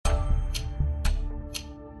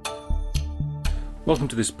Welcome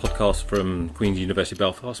to this podcast from Queen's University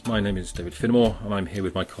Belfast. My name is David Finnemore and I'm here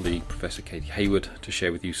with my colleague Professor Katie Hayward to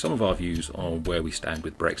share with you some of our views on where we stand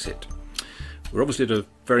with Brexit. We're obviously at a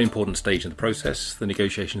very important stage in the process. The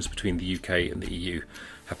negotiations between the UK and the EU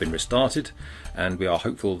have been restarted and we are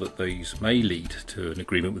hopeful that these may lead to an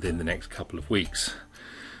agreement within the next couple of weeks.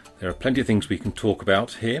 There are plenty of things we can talk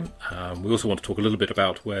about here. We also want to talk a little bit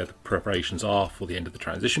about where the preparations are for the end of the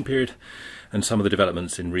transition period and some of the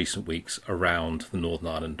developments in recent weeks around the Northern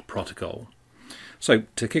Ireland Protocol. So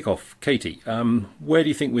to kick off, Katie, where do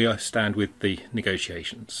you think we stand with the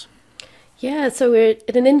negotiations? Yeah, so we're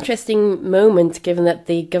at an interesting moment given that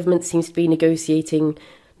the government seems to be negotiating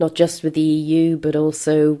not just with the EU but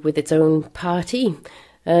also with its own party,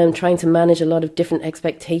 trying to manage a lot of different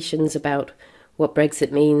expectations about what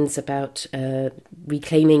Brexit means, about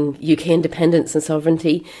reclaiming UK independence and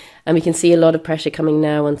sovereignty. And we can see a lot of pressure coming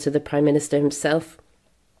now onto the Prime Minister himself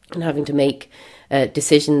and having to make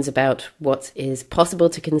decisions about what is possible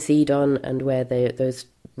to concede on and where those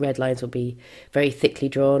red lines will be very thickly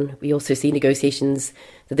drawn. We also see negotiations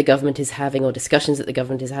that the government is having, or discussions that the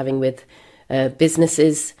government is having with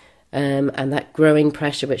businesses, and that growing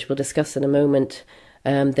pressure, which we'll discuss in a moment,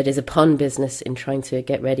 that is upon business in trying to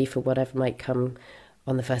get ready for whatever might come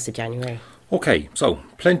on the 1st of January. Okay, so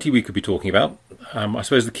plenty we could be talking about. I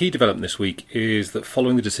suppose the key development this week is that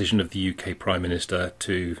following the decision of the UK Prime Minister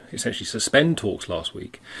to essentially suspend talks last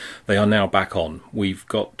week, they are now back on. We've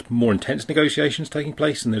got more intense negotiations taking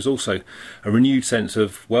place and there's also a renewed sense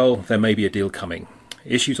of, well, there may be a deal coming.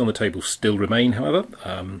 Issues on the table still remain, however,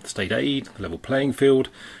 state aid, the level playing field,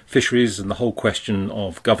 fisheries and the whole question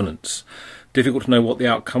of governance. Difficult to know what the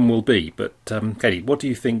outcome will be, but Katie, what do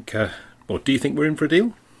you think, or do you think we're in for a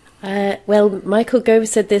deal? Well, Michael Gove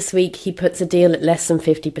said this week he puts a deal at less than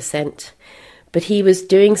 50%, but he was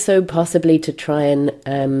doing so possibly to try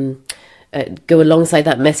and go alongside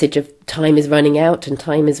that message of time is running out and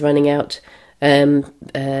time is running out.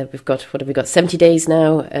 We've got 70 days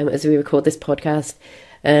now as we record this podcast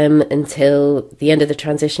until the end of the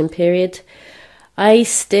transition period.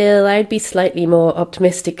 I'd be slightly more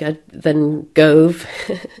optimistic than Gove,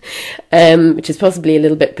 which is possibly a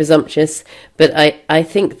little bit presumptuous, but I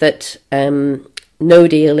think that no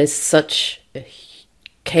deal is such a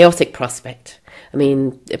chaotic prospect. I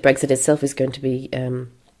mean, Brexit itself is going to be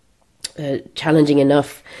challenging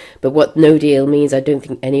enough, but what no deal means, I don't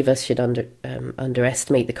think any of us should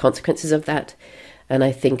underestimate the consequences of that, and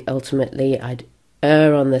I think ultimately I'd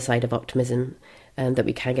err on the side of optimism that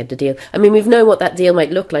we can get a deal. I mean, we've known what that deal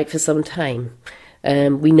might look like for some time.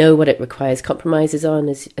 We know what it requires compromises on,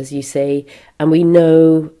 as you say, and we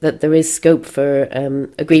know that there is scope for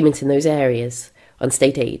agreement in those areas, on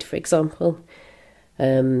state aid, for example,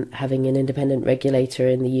 having an independent regulator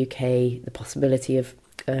in the UK, the possibility of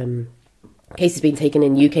cases being taken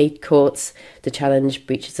in UK courts to challenge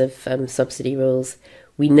breaches of subsidy rules.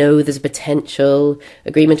 We know there's a potential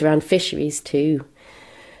agreement around fisheries too,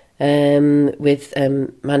 with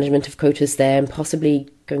management of quotas there and possibly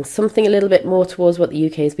going something a little bit more towards what the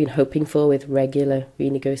UK has been hoping for with regular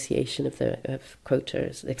renegotiation of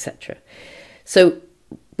quotas, etc. So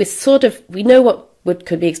we know what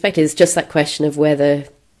could be expected. It's just that question of whether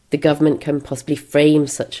the government can possibly frame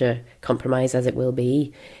such a compromise as it will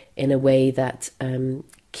be in a way that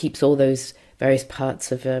keeps all those various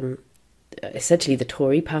parts of essentially the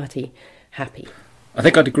Tory party happy. I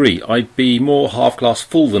think I'd agree. I'd be more half-glass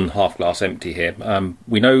full than half-glass empty here.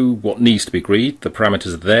 We know what needs to be agreed. The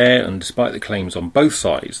parameters are there, and despite the claims on both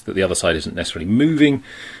sides that the other side isn't necessarily moving,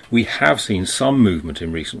 we have seen some movement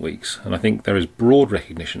in recent weeks, and I think there is broad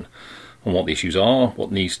recognition on what the issues are, what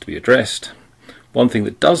needs to be addressed. One thing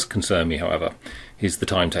that does concern me, however, is the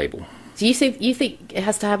timetable. Do you think it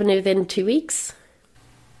has to happen within 2 weeks?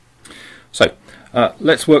 So,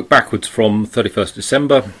 let's work backwards from 31st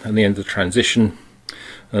December and the end of the transition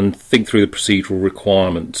and think through the procedural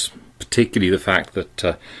requirements, particularly the fact that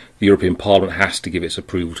the European Parliament has to give its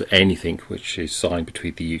approval to anything which is signed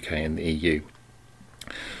between the UK and the EU.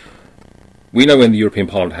 We know when the European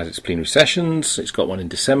Parliament has its plenary sessions. It's got one in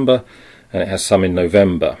December and it has some in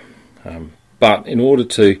November. But in order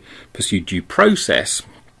to pursue due process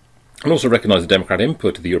and also recognise the democratic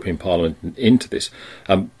input of the European Parliament into this,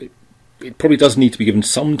 it probably does need to be given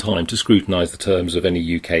some time to scrutinise the terms of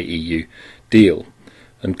any UK-EU deal.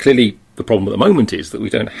 And clearly the problem at the moment is that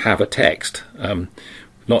we don't have a text. We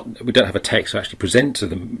don't have a text to actually present to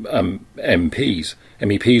the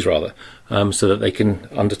MEPs rather, so that they can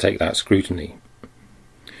undertake that scrutiny.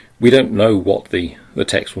 We don't know what the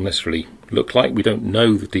text will necessarily look like. We don't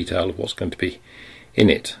know the detail of what's going to be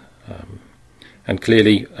in it. And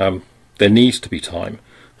clearly there needs to be time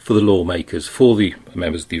for the lawmakers, for the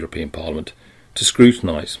members of the European Parliament to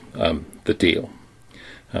scrutinise the deal.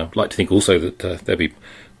 I'd like to think also that there'll be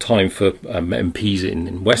time for MPs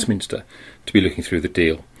in Westminster to be looking through the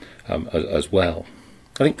deal as well.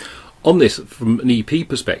 I think on this, from an EP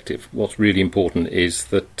perspective, what's really important is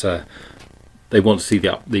that they want to see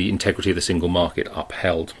the integrity of the single market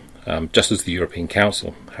upheld, just as the European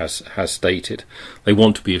Council has stated. They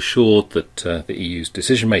want to be assured that the EU's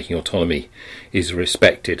decision-making autonomy is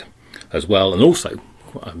respected as well, and also,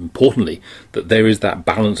 importantly, that there is that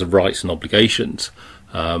balance of rights and obligations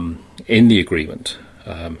in the agreement,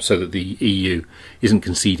 so that the EU isn't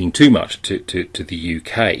conceding too much to the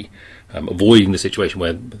UK, avoiding the situation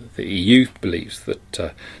where the EU believes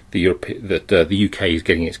that the UK is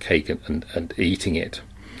getting its cake and eating it.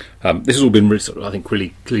 This has all been, I think,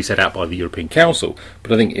 really clearly set out by the European Council,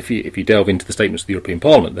 but I think if you delve into the statements of the European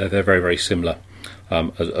Parliament, they're very, very similar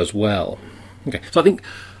as well. Okay, so I think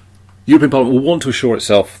the European Parliament will want to assure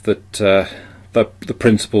itself that the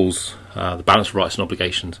principles, the balance of rights and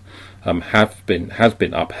obligations, has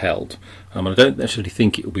been upheld. And I don't necessarily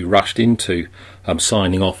think it will be rushed into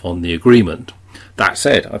signing off on the agreement. That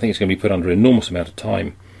said, I think it's going to be put under an enormous amount of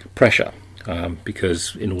time pressure,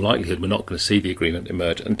 because in all likelihood we're not going to see the agreement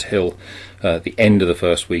emerge until the end of the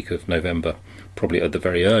first week of November, probably at the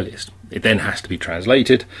very earliest. It then has to be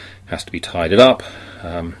translated, has to be tidied up,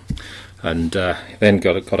 and then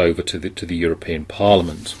got over to the European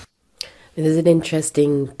Parliament. There's an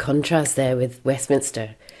interesting contrast there with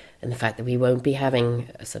Westminster and the fact that we won't be having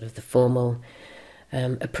a sort of the formal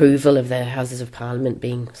approval of the Houses of Parliament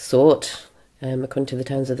being sought according to the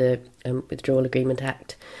terms of the Withdrawal Agreement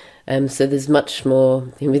Act. So there's much more,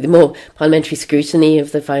 the more parliamentary scrutiny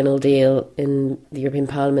of the final deal in the European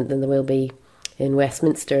Parliament than there will be in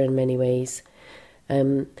Westminster in many ways.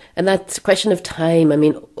 And that question of time, I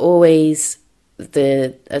mean, always,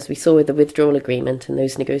 as we saw with the withdrawal agreement and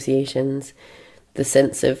those negotiations, the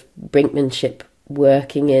sense of brinkmanship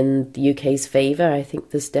working in the UK's favour. I think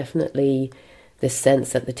there's definitely this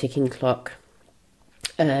sense that the ticking clock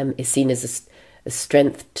is seen as a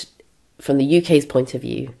strength from the UK's point of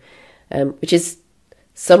view, which is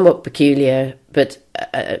somewhat peculiar, but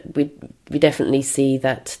we definitely see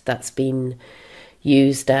that that's been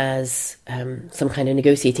used as some kind of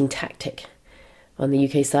negotiating tactic on the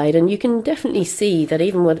UK side. And you can definitely see that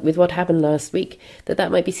even with what happened last week,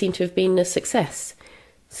 that might be seen to have been a success.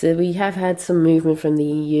 So we have had some movement from the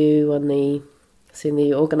EU on the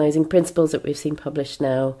organising principles that we've seen published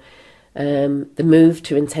now, the move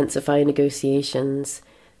to intensify negotiations,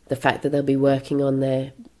 the fact that they'll be working on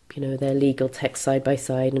their legal text side by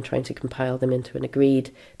side and trying to compile them into an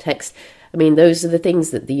agreed text. I mean, those are the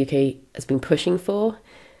things that the UK has been pushing for.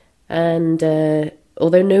 And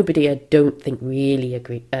although nobody, I don't think, really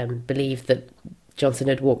believed that Johnson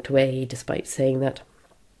had walked away, despite saying that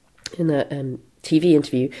in that TV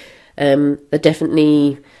interview, that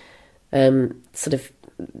definitely sort of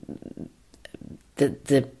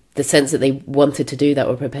the sense that they wanted to do that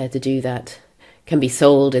or prepared to do that can be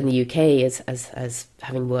sold in the UK as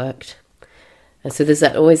having worked. And so there's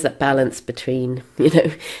always that balance between,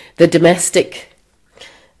 the domestic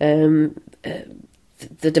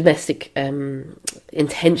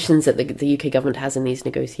intentions that the UK government has in these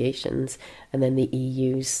negotiations, and then the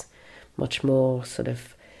EU's much more sort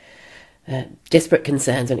of disparate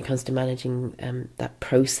concerns when it comes to managing that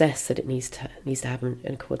process that it needs to have in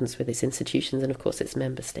accordance with its institutions and, of course, its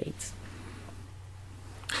member states.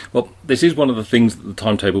 Well, this is one of the things that the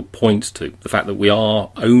timetable points to, the fact that we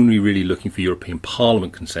are only really looking for European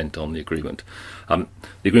Parliament consent on the agreement. The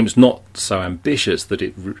agreement's not so ambitious that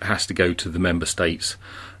it has to go to the member states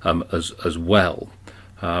as well.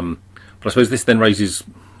 But I suppose this then raises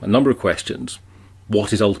a number of questions.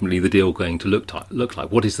 What is ultimately the deal going to look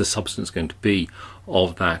like? What is the substance going to be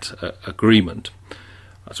of that agreement?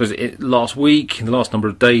 I suppose last week, in the last number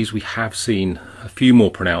of days, we have seen a few more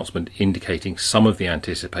pronouncements indicating some of the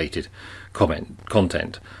anticipated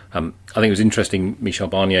content. I think it was interesting, Michel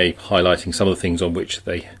Barnier highlighting some of the things on which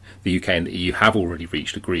the UK and the EU have already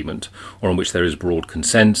reached agreement, or on which there is broad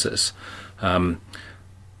consensus. So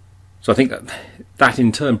I think that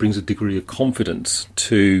in turn brings a degree of confidence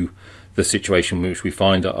to the situation in which we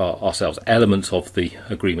find ourselves. Elements of the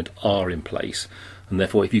agreement are in place, and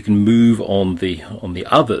therefore if you can move on the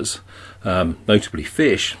others, notably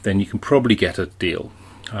fish, then you can probably get a deal.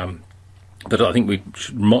 But I think we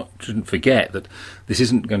shouldn't forget that this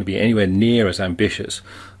isn't going to be anywhere near as ambitious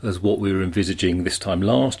as what we were envisaging this time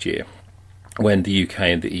last year, when the UK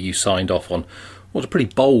and the EU signed off on what was a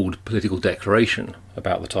pretty bold political declaration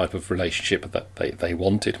about the type of relationship that they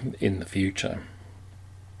wanted in the future.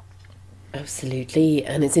 Absolutely,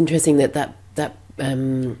 and it's interesting that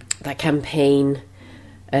campaign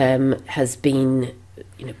has been,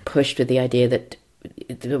 pushed with the idea that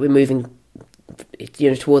we're moving,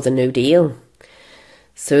 towards a no deal.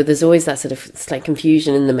 So there's always that sort of slight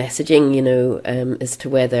confusion in the messaging, as to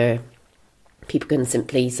whether people can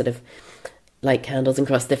simply sort of light candles and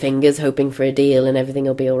cross their fingers, hoping for a deal and everything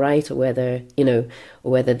will be all right, or whether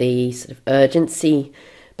the sort of urgency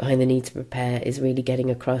behind the need to prepare is really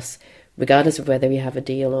getting across, regardless of whether we have a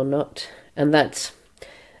deal or not. And that,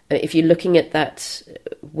 if you're looking at that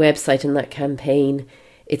website and that campaign,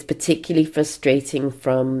 it's particularly frustrating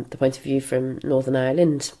from the point of view from Northern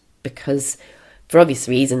Ireland, because for obvious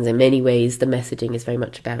reasons, in many ways, the messaging is very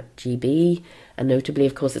much about GB. And notably,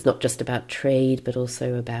 of course, it's not just about trade, but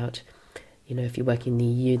also about, if you're working in the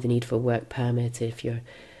EU, the need for a work permit. If you're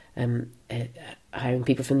hiring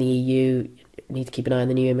people from the EU, you need to keep an eye on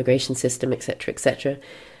the new immigration system, etc., etc.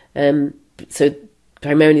 So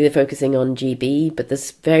primarily they're focusing on GB, but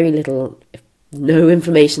there's very little, if no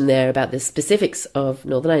information there about the specifics of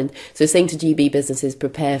Northern Ireland. So saying to GB businesses,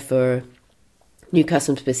 prepare for new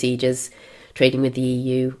customs procedures, trading with the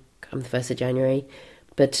EU come the 1st of January,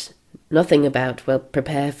 but nothing about,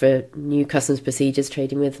 prepare for new customs procedures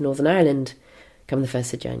trading with Northern Ireland come the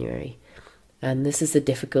 1st of January. And this is the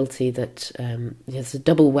difficulty that, it's a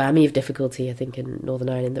double whammy of difficulty, I think, in Northern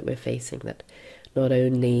Ireland that we're facing, that not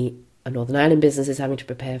only are Northern Ireland businesses having to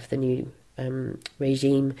prepare for the new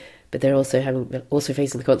regime, but they're also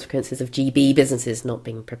facing the consequences of GB businesses not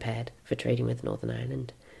being prepared for trading with Northern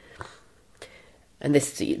Ireland. And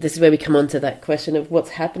this is where we come on to that question of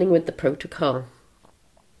what's happening with the protocol.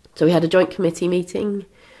 So we had a joint committee meeting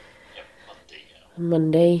on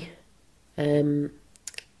Monday, and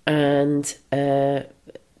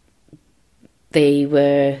they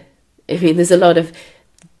were, there's a lot of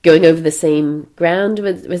going over the same ground.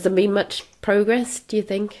 Has there been much progress, do you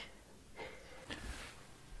think?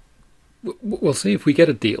 We'll see if we get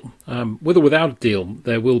a deal. With or without a deal,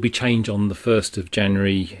 there will be change on the 1st of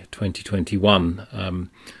January 2021. And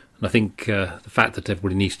I think the fact that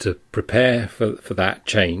everybody needs to prepare for that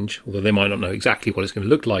change, although they might not know exactly what it's going to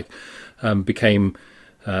look like, became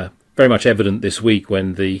very much evident this week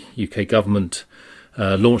when the UK government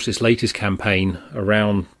launched its latest campaign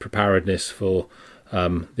around preparedness for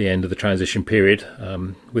the end of the transition period,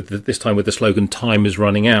 this time with the slogan, "Time is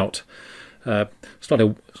running out." It's not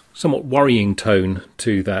a somewhat worrying tone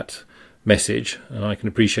to that message, and I can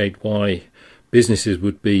appreciate why businesses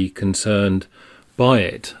would be concerned by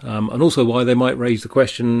it, and also why they might raise the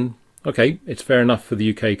question, okay, it's fair enough for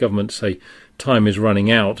the UK government to say time is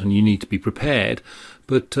running out and you need to be prepared,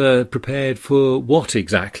 but prepared for what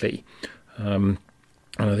exactly? And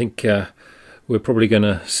I think we're probably going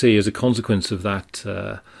to see, as a consequence of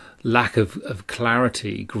that lack of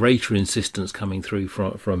clarity, greater insistence coming through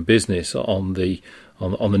from business on the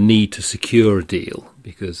need to secure a deal,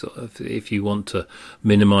 because if you want to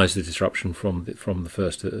minimise the disruption from the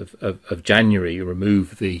 1st of January,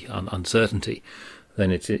 remove the uncertainty,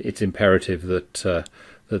 then it's imperative that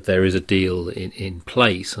there is a deal in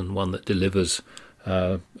place, and one that delivers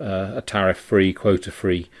a tariff-free,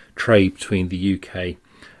 quota-free trade between the UK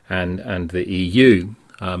and the EU.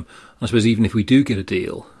 I suppose even if we do get a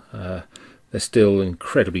deal, there's still an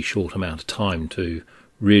incredibly short amount of time to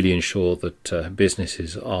really ensure that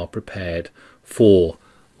businesses are prepared for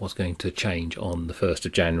what's going to change on the 1st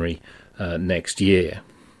of January next year.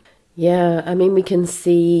 Yeah, we can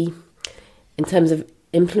see, in terms of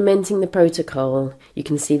implementing the protocol, you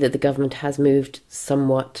can see that the government has moved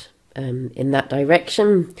somewhat in that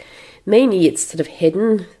direction. Mainly it's sort of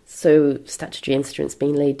hidden, so statutory instruments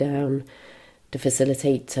being laid down to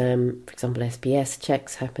facilitate, for example, SPS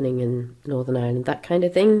checks happening in Northern Ireland, that kind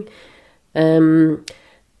of thing.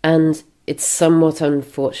 And it's somewhat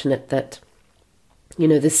unfortunate that,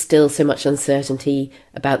 there's still so much uncertainty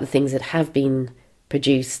about the things that have been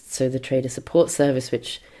produced. So the Trader Support Service,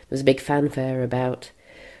 which there was a big fanfare about,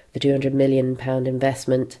 the £200 million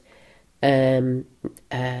investment, and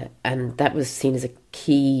that was seen as a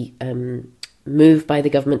key move by the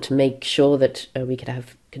government to make sure that we could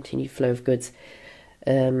have continued flow of goods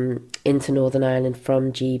into Northern Ireland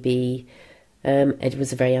from GB. It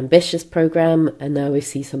was a very ambitious programme, and now we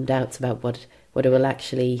see some doubts about what it will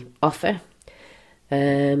actually offer.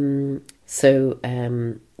 Our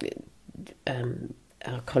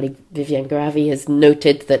colleague Viviane Garavi has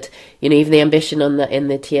noted that even the ambition in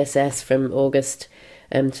the TSS from August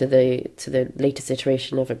to the latest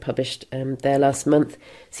iteration of it published there last month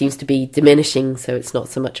seems to be diminishing. So it's not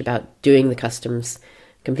so much about completing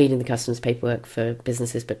the customs paperwork for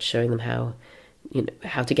businesses, but showing them how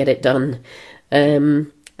to get it done.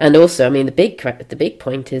 And And also, I mean, the big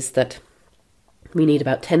point is that we need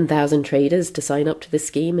about 10,000 traders to sign up to the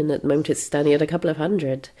scheme, and at the moment it's standing at a couple of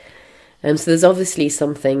hundred. So there's obviously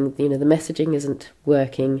something, the messaging isn't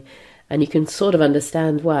working, and you can sort of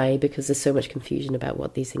understand why, because there's so much confusion about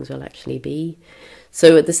what these things will actually be.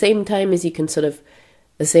 So at the same time as you can sort of,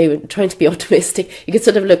 say, trying to be optimistic, you can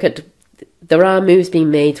sort of look at, there are moves being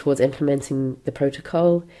made towards implementing the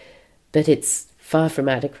protocol, but it's far from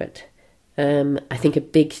adequate. I think a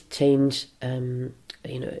big change,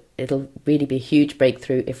 it'll really be a huge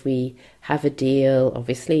breakthrough if we have a deal,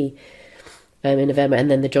 obviously, in November, and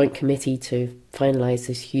then the joint committee to finalise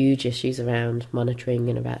those huge issues around monitoring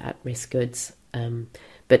and about at-risk goods.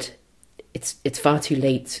 But it's far too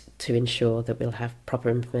late to ensure that we'll have proper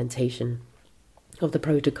implementation of the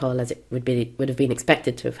protocol as it would have been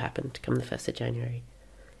expected to have happened come the 1st of January.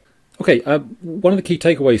 Okay, one of the key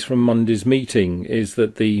takeaways from Monday's meeting is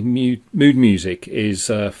that the mood music is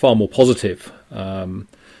far more positive.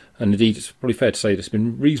 And indeed, it's probably fair to say that it's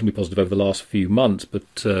been reasonably positive over the last few months,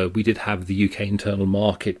 but we did have the UK Internal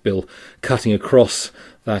Market Bill cutting across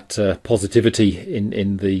that positivity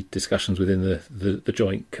in the discussions within the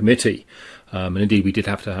joint committee. And indeed, we did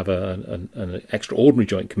have to have an extraordinary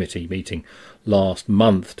joint committee meeting last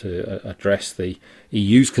month to address the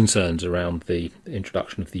EU's concerns around the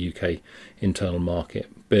introduction of the UK Internal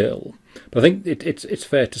Market Bill. But I think it's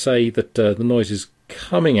fair to say that the noise is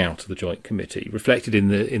coming out of the joint committee, reflected in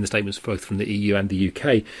the statements both from the EU and the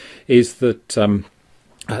UK, is that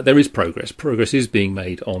there is progress. Progress is being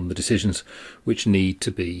made on the decisions which need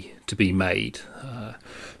to be made.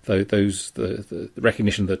 The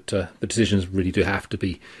recognition that the decisions really do have to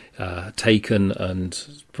be taken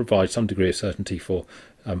and provide some degree of certainty for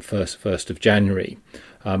 1st of January.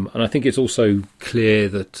 And I think it's also clear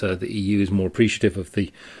that the EU is more appreciative of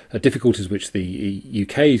the difficulties which the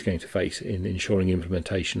UK is going to face in ensuring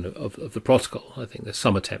implementation of the protocol. I think there's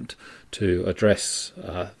some attempt to address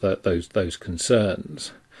those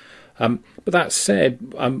concerns. But that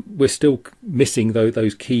said, we're still missing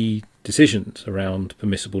those key decisions around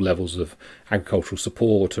permissible levels of agricultural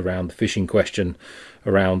support, around the fishing question,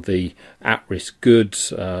 around the at-risk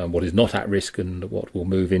goods, what is not at risk and what will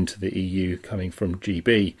move into the EU coming from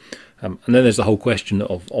GB. And then there's the whole question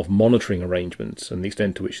of monitoring arrangements and the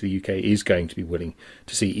extent to which the UK is going to be willing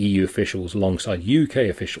to see EU officials alongside UK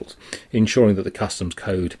officials, ensuring that the customs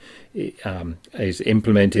code is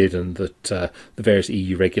implemented and that the various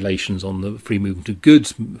EU regulations on the free movement of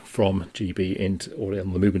goods from GB or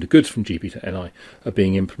on the movement of goods from GB to NI are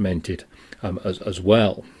being implemented as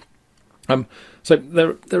well. So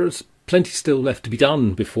there is plenty still left to be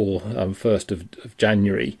done before 1st of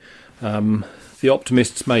January. The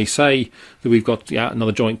optimists may say that we've got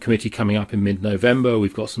another joint committee coming up in mid-November.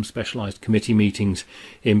 We've got some specialised committee meetings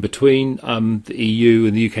in between. The EU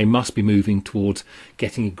and the UK must be moving towards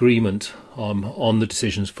getting agreement on the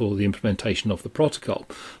decisions for the implementation of the protocol.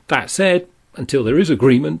 That said, until there is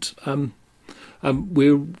agreement,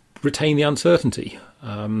 we'll retain the uncertainty.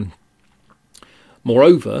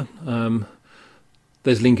 Moreover,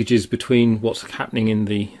 there's linkages between what's happening in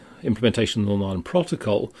the implementation of the Northern Ireland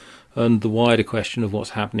Protocol and the wider question of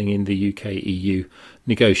what's happening in the UK-EU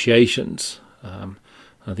negotiations.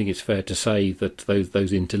 I think it's fair to say that those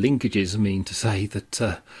interlinkages mean to say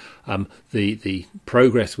that the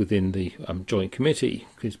progress within the joint committee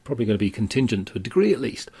is probably going to be contingent, to a degree at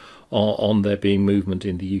least, on there being movement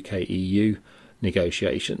in the UK-EU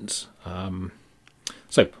negotiations.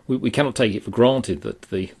 So we cannot take it for granted that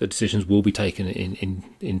the decisions will be taken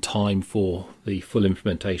in time for the full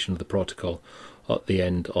implementation of the protocol at the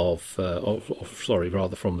end from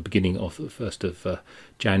the beginning of the 1st of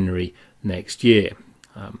January next year.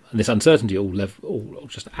 And this uncertainty all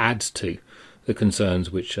just adds to the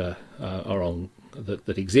concerns which are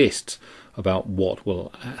that exist about what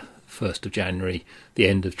will 1st of January, the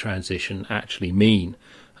end of transition, actually mean,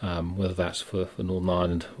 whether that's for Northern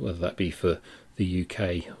Ireland, whether that be for the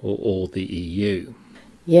UK or the EU.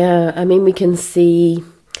 Yeah, I mean, we can see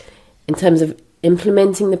in terms of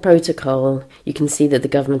implementing the protocol, you can see that the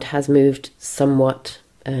government has moved somewhat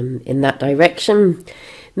in that direction.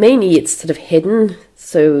 Mainly it's sort of hidden,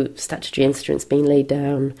 so statutory instruments being laid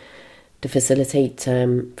down to facilitate,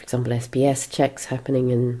 for example, SPS checks happening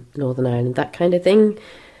in Northern Ireland, that kind of thing.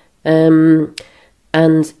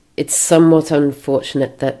 And it's somewhat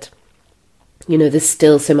unfortunate that, there's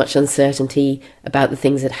still so much uncertainty about the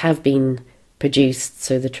things that have been produced.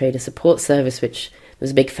 So the Trader Support Service, which there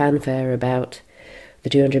was a big fanfare about, the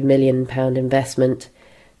 £200 million investment,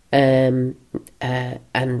 and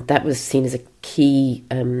that was seen as a key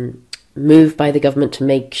move by the government to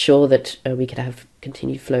make sure that we could have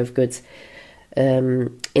continued flow of goods.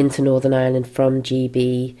 into Northern Ireland from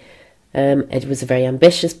GB. It was a very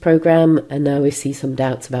ambitious programme, and now we see some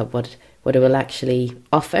doubts about what it will actually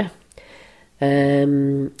offer.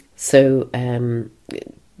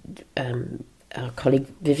 Our colleague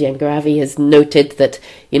Vivienne Garavi has noted that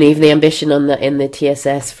even the ambition in the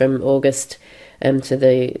TSS from August to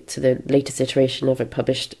the latest iteration of it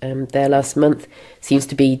published there last month seems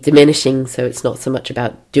to be diminishing. So it's not so much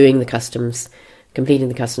about completing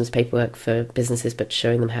the customs paperwork for businesses, but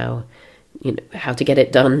showing them how to get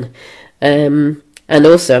it done. And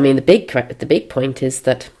also, the big point is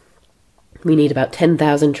that we need about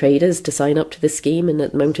 10,000 traders to sign up to the scheme, and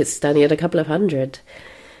at the moment it's standing at a couple of hundred.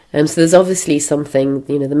 So there's obviously something,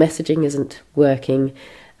 the messaging isn't working,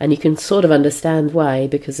 and you can sort of understand why,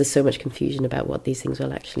 because there's so much confusion about what these things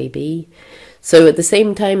will actually be. So at the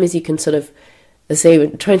same time as you can sort of, say,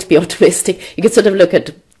 trying to be optimistic, you can sort of look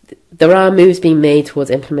at, there are moves being made towards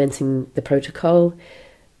implementing the protocol,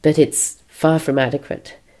 but it's far from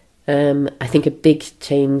adequate. I think a big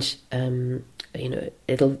change,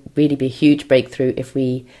 it'll really be a huge breakthrough if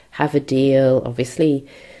we have a deal, obviously,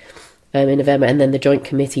 in November, and then the joint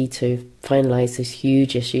committee to finalise those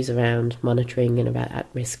huge issues around monitoring and about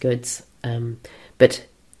at-risk goods. But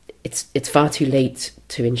it's far too late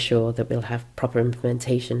to ensure that we'll have proper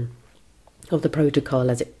implementation of the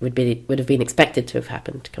protocol as it would have been expected to have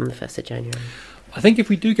happened come the 1st of January. I think if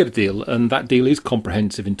we do get a deal, and that deal is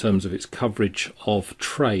comprehensive in terms of its coverage of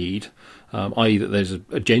trade, i.e. that there's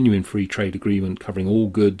a genuine free trade agreement covering all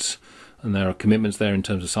goods, and there are commitments there in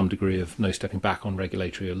terms of some degree of no stepping back on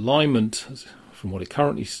regulatory alignment from what it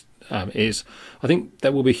currently is, I think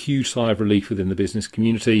there will be a huge sigh of relief within the business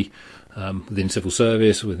community, within civil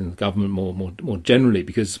service, within the government more generally,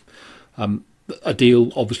 because a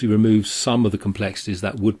deal obviously removes some of the complexities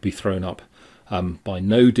that would be thrown up by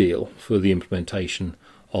no deal for the implementation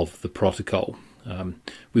of the protocol.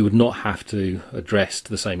 We would not have to address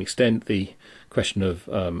to the same extent the question of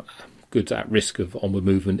goods at risk of onward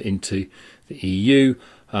movement into the EU.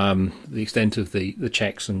 The extent of the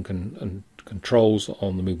checks and controls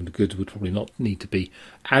on the movement of goods would probably not need to be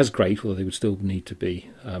as great, although they would still need to be,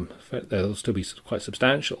 they'll still be quite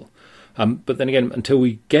substantial. But then again, until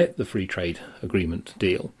we get the free trade agreement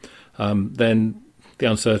deal, then the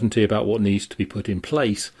uncertainty about what needs to be put in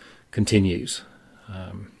place continues.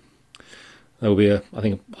 There will be, I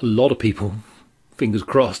think, a lot of people, fingers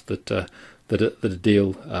crossed, that a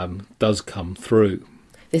deal does come through.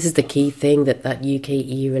 This is the key thing, that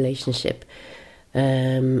UK-EU relationship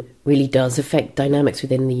really does affect dynamics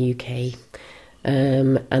within the UK.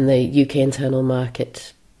 And the UK Internal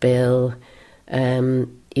Market Bill,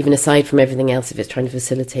 even aside from everything else, if it's trying to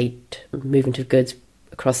facilitate movement of goods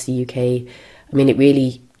across the UK, it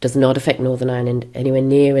really does not affect Northern Ireland anywhere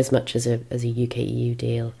near as much as a UK-EU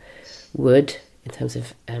deal would, in terms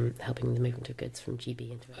of helping the movement of goods from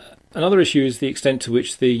GB into it. Another issue is the extent to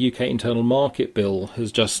which the UK Internal Market Bill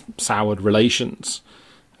has just soured relations.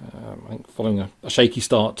 I think following a shaky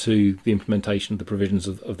start to the implementation of the provisions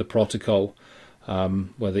of the protocol,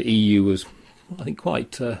 where the EU was, I think,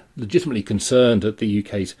 quite legitimately concerned at the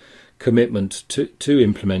UK's commitment to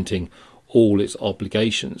implementing all its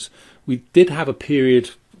obligations. We did have a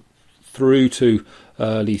period through to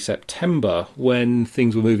early September when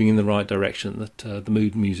things were moving in the right direction, that the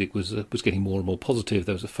mood music was getting more and more positive.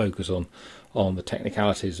 There was a focus on the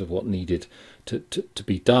technicalities of what needed to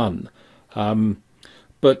be done.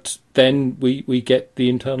 But then we get the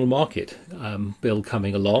internal market bill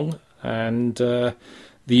coming along, and the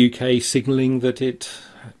UK signalling that it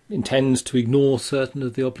intends to ignore certain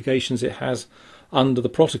of the obligations it has under the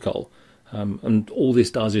protocol. And all this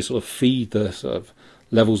does is sort of feed the sort of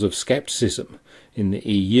levels of scepticism in the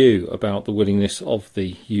EU about the willingness of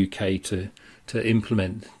the UK to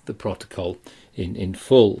implement the protocol in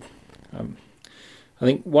full. I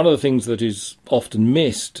think one of the things that is often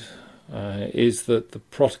missed is that the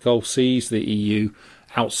protocol sees the EU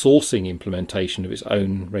outsourcing implementation of its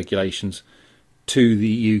own regulations to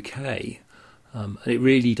the UK. And it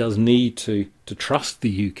really does need to trust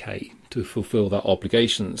the UK to fulfil their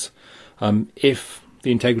obligations. If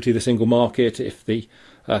the integrity of the single market, if the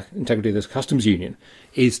integrity of this customs union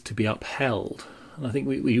is to be upheld. And I think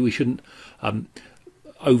we shouldn't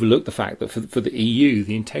overlook the fact that for the EU,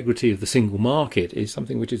 the integrity of the single market is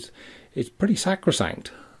something which is pretty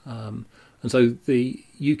sacrosanct. And so the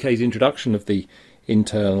UK's introduction of the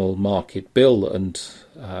internal market bill and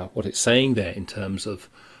what it's saying there in terms of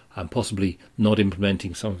possibly not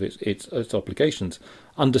implementing some of its obligations,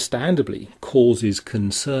 understandably causes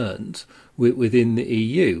concerns within the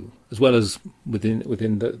EU, as well as within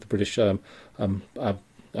the British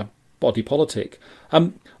body politic.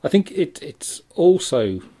 I think it's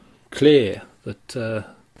also clear that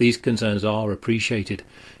these concerns are appreciated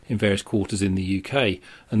in various quarters in the UK,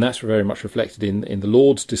 and that's very much reflected in the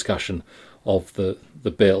Lords' discussion of the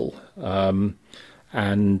bill,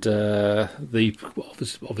 and the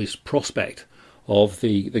obvious prospect of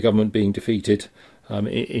the government being defeated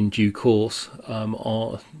in due course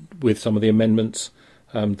with some of the amendments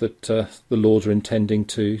that the Lords are intending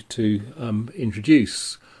to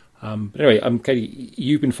introduce. But anyway, Katie,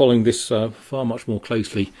 you've been following this far much more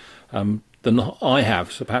closely than I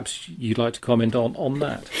have, so perhaps you'd like to comment on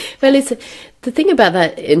that. Well, the thing about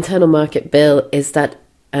that internal market bill is that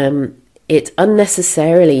it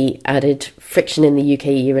unnecessarily added friction in the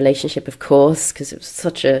UK-EU relationship, of course, because it was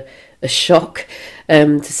such a shock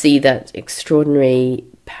to see that extraordinary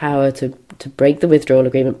power to break the withdrawal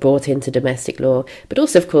agreement brought into domestic law. But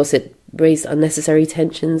also, of course, it raised unnecessary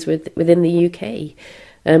tensions within the UK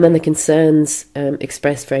and the concerns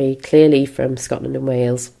expressed very clearly from Scotland and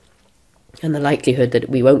Wales, and the likelihood that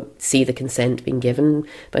we won't see the consent being given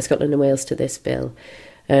by Scotland and Wales to this bill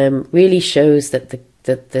really shows that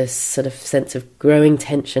this sort of sense of growing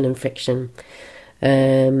tension and friction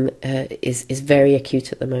is very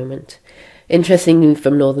acute at the moment. Interestingly,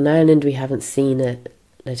 from Northern Ireland, we haven't seen a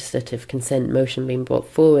legislative consent motion being brought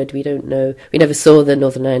forward. We don't know. We never saw the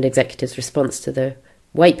Northern Ireland Executive's response to the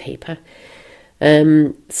white paper.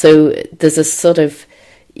 So there's a sort of,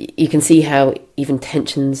 you can see how even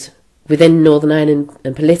tensions within Northern Ireland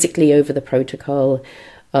and politically over the protocol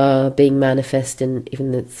are being manifest in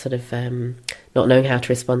even the sort of not knowing how to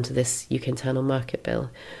respond to this UK internal market bill,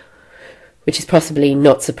 which is possibly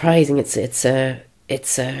not surprising. It's a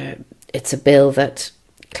bill that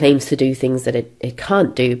claims to do things that it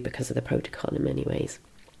can't do because of the protocol in many ways.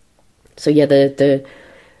 So yeah, the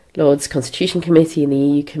Lords Constitution Committee and the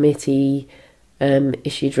EU Committee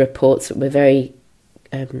issued reports that were very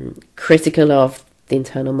critical of the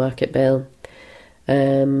internal market bill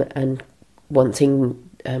and wanting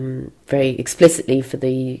very explicitly for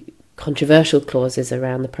the controversial clauses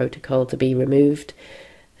around the protocol to be removed.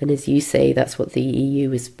 And as you say, that's what the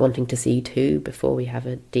EU is wanting to see too before we have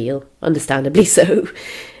a deal, understandably so.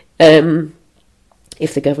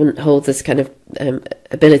 If the government holds this kind of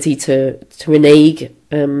ability to renege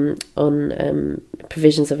on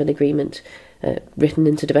provisions of an agreement written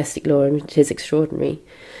into domestic law, it is extraordinary.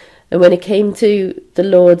 And when it came to the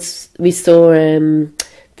Lords, we saw a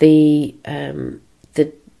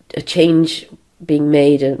change being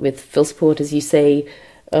made with full support, as you say,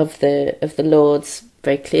 of the Lords,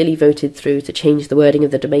 very clearly voted through to change the wording of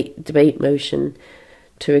the debate motion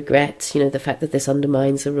to regret, the fact that this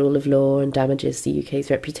undermines the rule of law and damages the UK's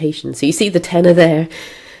reputation. So you see the tenor there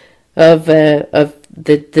of the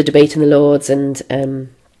debate in the Lords, and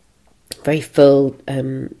very full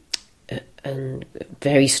and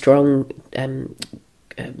very strong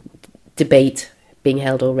debate being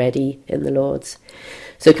held already in the Lords.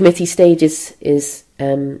 So committee stage is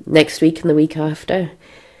next week and the week after,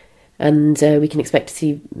 and we can expect to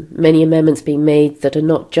see many amendments being made that are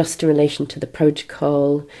not just in relation to the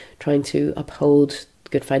protocol, trying to uphold the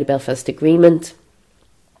Good Friday Belfast Agreement.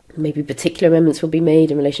 Maybe particular amendments will be made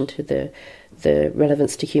in relation to the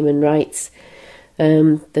relevance to human rights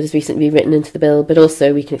that has recently been written into the bill, but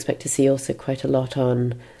also we can expect to see also quite a lot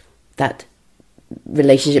on that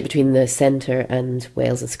relationship between the centre and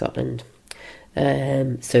Wales and Scotland.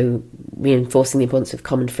 So reinforcing the importance of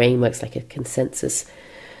common frameworks like a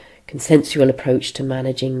consensual approach to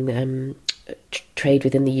managing trade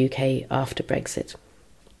within the UK after Brexit.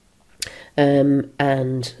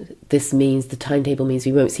 And this means, the timetable means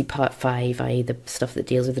we won't see part 5, i.e. the stuff that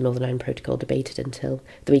deals with the Northern Ireland Protocol, debated until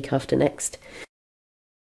the week after next.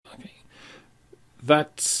 Okay.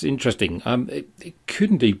 That's interesting. It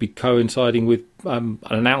could indeed be coinciding with an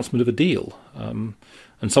announcement of a deal. And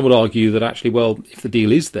some would argue that actually, well, if the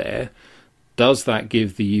deal is there, does that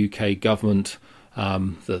give the UK government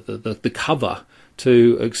the cover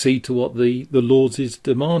to accede to what the Lords is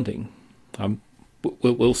demanding?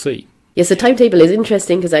 We'll see. Yes, the timetable is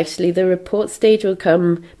interesting because actually the report stage will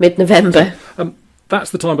come mid-November.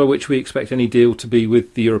 That's the time by which we expect any deal to be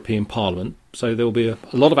with the European Parliament. So there will be a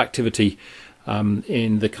lot of activity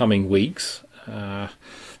in the coming weeks. The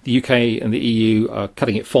UK and the EU are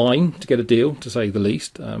cutting it fine to get a deal, to say the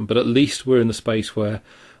least. But at least we're in the space where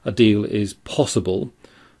a deal is possible.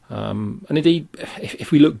 And indeed,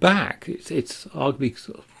 if we look back, it's arguably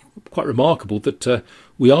quite remarkable that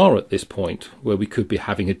we are at this point where we could be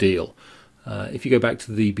having a deal. If you go back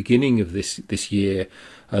to the beginning of this year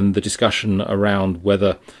and the discussion around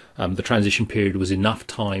whether the transition period was enough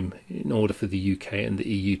time in order for the UK and the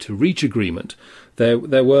EU to reach agreement,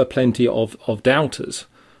 there were plenty of doubters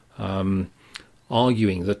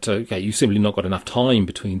arguing that you've simply not got enough time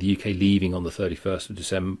between the UK leaving on the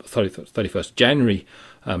 31st January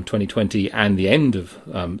 2020 and the end of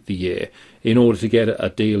the year in order to get a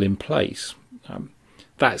deal in place.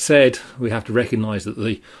 That said, we have to recognise that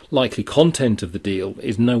the likely content of the deal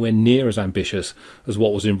is nowhere near as ambitious as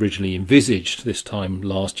what was originally envisaged this time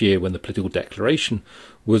last year when the political declaration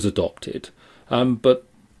was adopted. But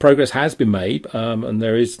progress has been made, and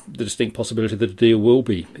there is the distinct possibility that a deal will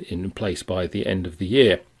be in place by the end of the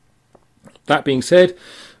year. That being said,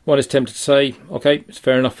 one is tempted to say, OK, it's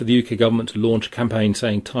fair enough for the UK government to launch a campaign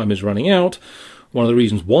saying time is running out. One of the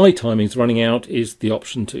reasons why timing is running out is the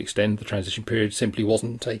option to extend the transition period simply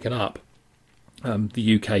wasn't taken up.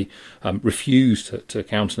 The UK refused to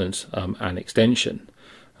countenance an extension.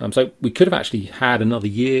 So we could have actually had another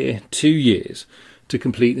year, 2 years, to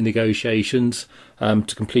complete the negotiations,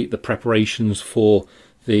 to complete the preparations for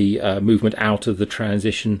the movement out of the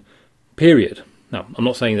transition period. Now, I'm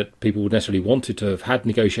not saying that people would necessarily wanted to have had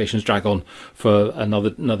negotiations drag on for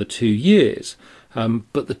another 2 years,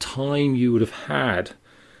 but the time you would have had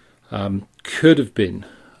could have been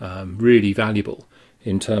really valuable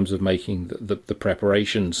in terms of making the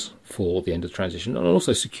preparations for the end of the transition and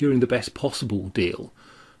also securing the best possible deal,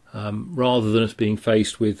 rather than us being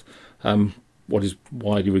faced with what is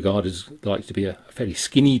widely regarded as likely to be a fairly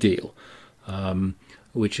skinny deal,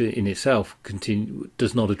 which in itself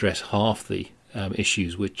does not address half the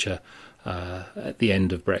issues which at the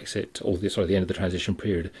end of Brexit, or the end of the transition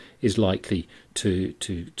period, is likely to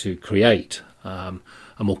create.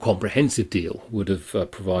 A more comprehensive deal would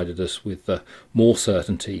have provided us with more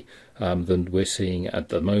certainty than we're seeing at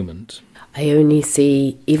the moment. I only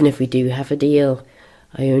see, even if we do have a deal,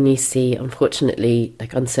 I only see, unfortunately,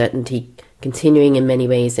 uncertainty continuing in many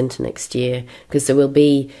ways into next year, because there will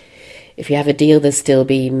be, if you have a deal, there'll still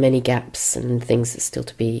be many gaps and things that still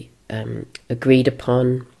to be agreed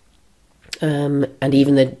upon. And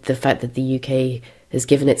even the fact that the UK has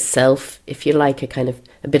given itself, if you like, a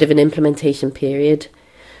bit of an implementation period,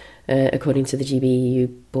 according to the GBEU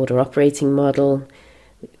border operating model.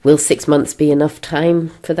 Will 6 months be enough time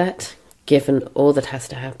for that, given all that has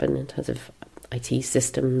to happen in terms of IT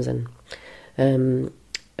systems and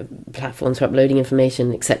platforms for uploading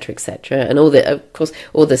information, etc., and all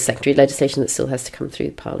the secondary legislation that still has to come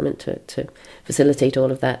through Parliament to facilitate all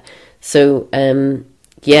of that. So and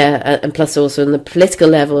plus also on the political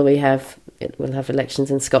level, we'll have elections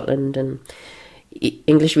in Scotland and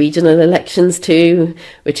English regional elections too,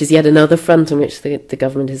 which is yet another front on which the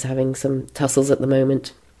government is having some tussles at the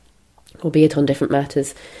moment, albeit on different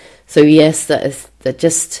matters. So yes,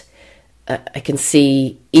 I can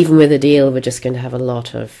see, even with a deal, we're just going to have a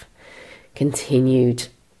lot of continued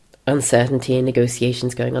uncertainty and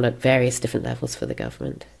negotiations going on at various different levels for the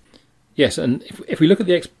government. Yes, and if we look at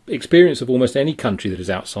the experience of almost any country that is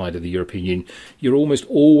outside of the European Union, you're almost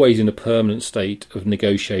always in a permanent state of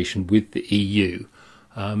negotiation with the EU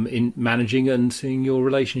in managing and seeing your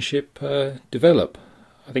relationship develop.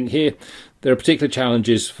 I think here there are particular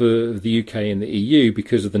challenges for the UK and the EU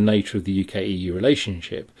because of the nature of the UK-EU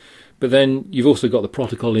relationship. But then you've also got the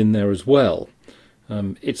protocol in there as well.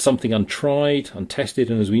 It's something untried,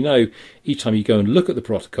 untested, and as we know, each time you go and look at the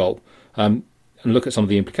protocol and look at some of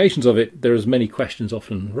the implications of it, there are as many questions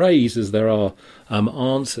often raised as there are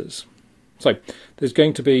answers. So there's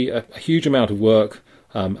going to be a huge amount of work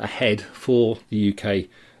ahead for the UK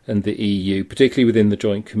and the EU, particularly within the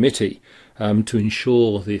Joint Committee, to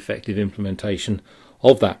ensure the effective implementation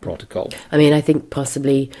of that protocol. I mean, I think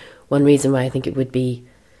possibly one reason why I think it would be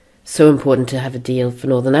so important to have a deal for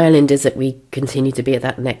Northern Ireland is that we continue to be at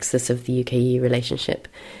that nexus of the UK-EU relationship,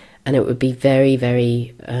 and it would be very,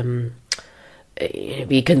 very, it'd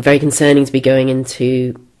be very concerning to be going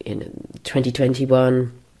into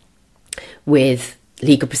 2021 with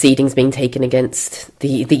legal proceedings being taken against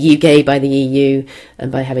the UK by the EU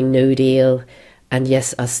and by having no deal. And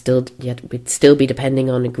yes, we'd still be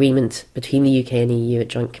depending on agreement between the UK and EU at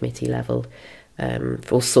joint committee level for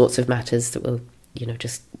all sorts of matters that will,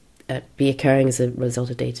 just be occurring as a result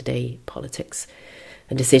of day-to-day politics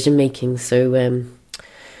and decision making. So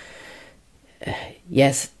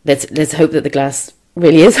yes, let's hope that the glass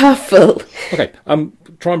really is half full. Okay,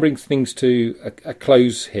 try and bring things to a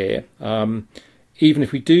close here. Even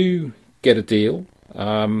if we do get a deal,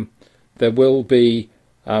 there will be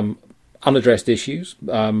unaddressed issues,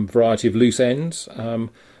 variety of loose ends, and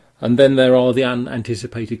then there are the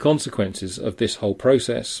unanticipated consequences of this whole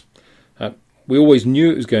process. We always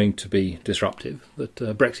knew it was going to be disruptive, that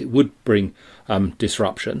Brexit would bring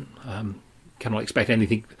disruption. Cannot expect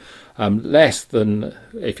anything less than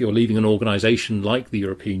if you're leaving an organisation like the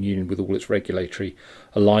European Union with all its regulatory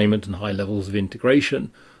alignment and high levels of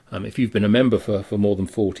integration. If you've been a member for more than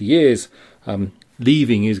 40 years,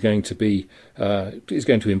 leaving is going to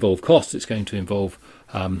involve costs. It's going to involve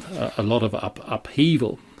a lot of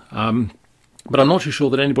upheaval. But I'm not too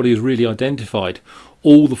sure that anybody has really identified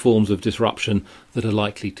all the forms of disruption that are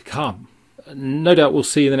likely to come. No doubt we'll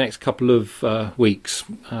see in the next couple of weeks.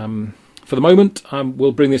 For the moment,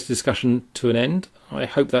 we'll bring this discussion to an end. I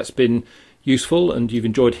hope that's been useful and you've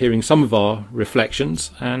enjoyed hearing some of our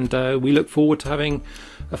reflections, and we look forward to having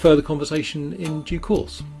a further conversation in due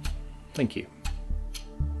course. Thank you.